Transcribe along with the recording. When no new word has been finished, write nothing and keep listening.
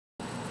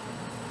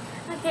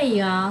Okay,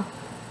 y'all.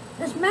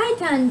 It's my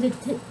turn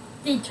to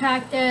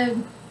detract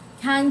the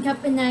Colin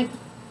Kaepernick,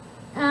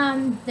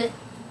 the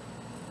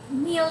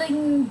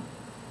kneeling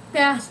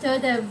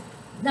bastard of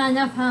the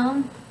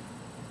NFL,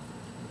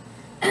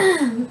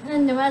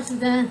 and the rest of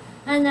the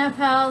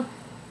NFL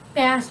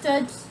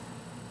bastards.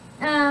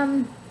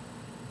 Why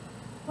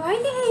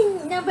do you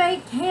think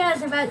nobody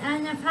cares about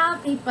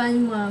NFL people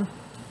anymore?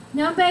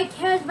 Nobody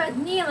cares about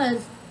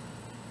kneelers.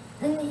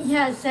 And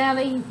yeah,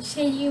 Sally,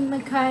 Shady,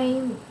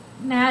 McCarty,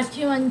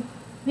 Matthew, and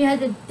we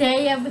had a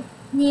day of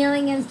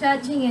kneeling and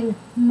stretching, and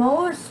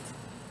most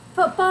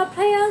football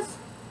players,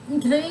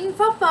 including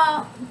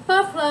Buffalo,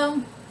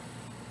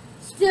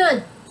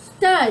 stood,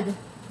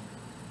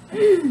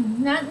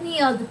 not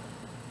kneeled,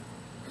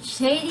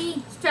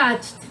 Shady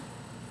stretched.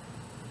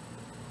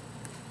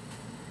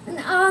 And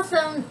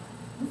also,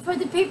 for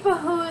the people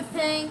who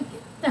think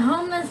the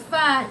homeless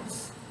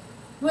vets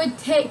would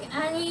take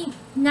any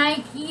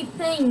Nike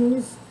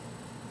things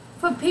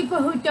for people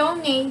who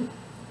donate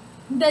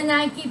the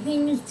Nike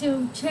things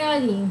to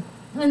charity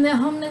and the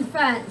homeless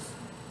vets.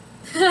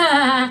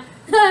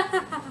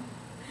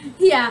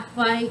 Yeah,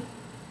 right.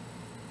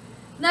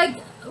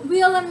 Like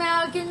real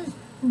Americans,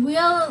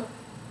 real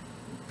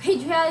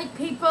patriotic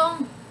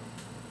people,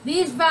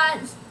 these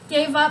vets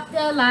gave up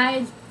their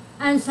lives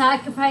and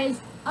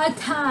sacrificed a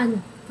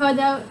ton for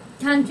the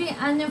country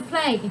and the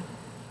flag.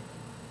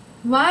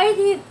 Why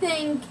do you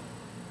think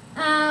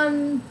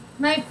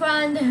my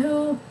friend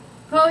who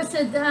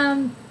posted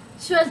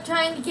she was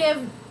trying to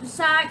give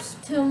socks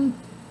to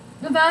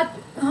about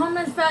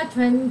homeless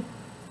veteran,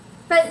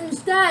 but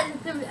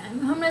instead the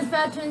homeless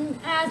veteran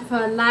asked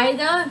for a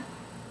lighter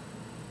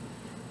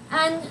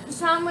and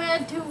somewhere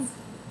to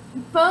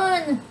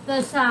burn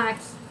the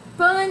socks,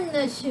 burn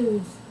the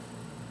shoes?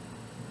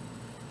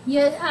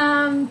 Your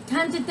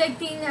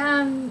contradicting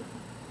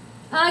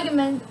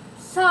argument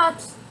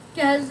sucks,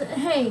 because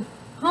hey,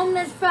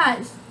 homeless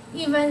vets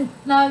even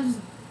love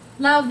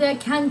their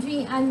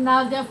country and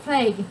love their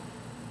flag.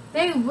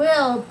 They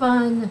will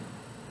burn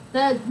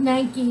the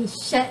Nike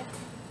shit.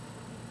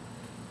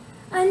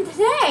 And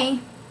today,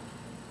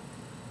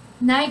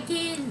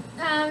 Nike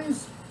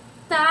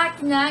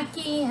stock,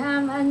 Nike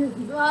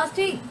and Wall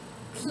Street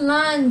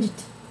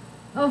plunged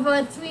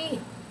over $13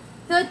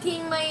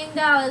 million.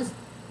 Ha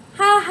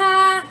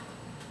ha!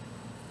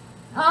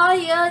 All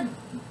your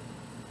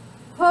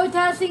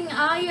protesting,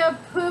 all your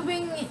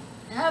proving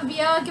of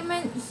your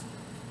arguments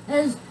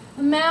is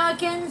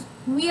Americans,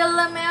 real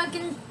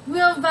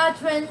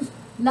veterans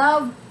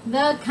love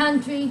their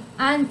country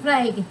and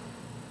flag.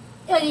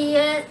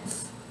 Idiots!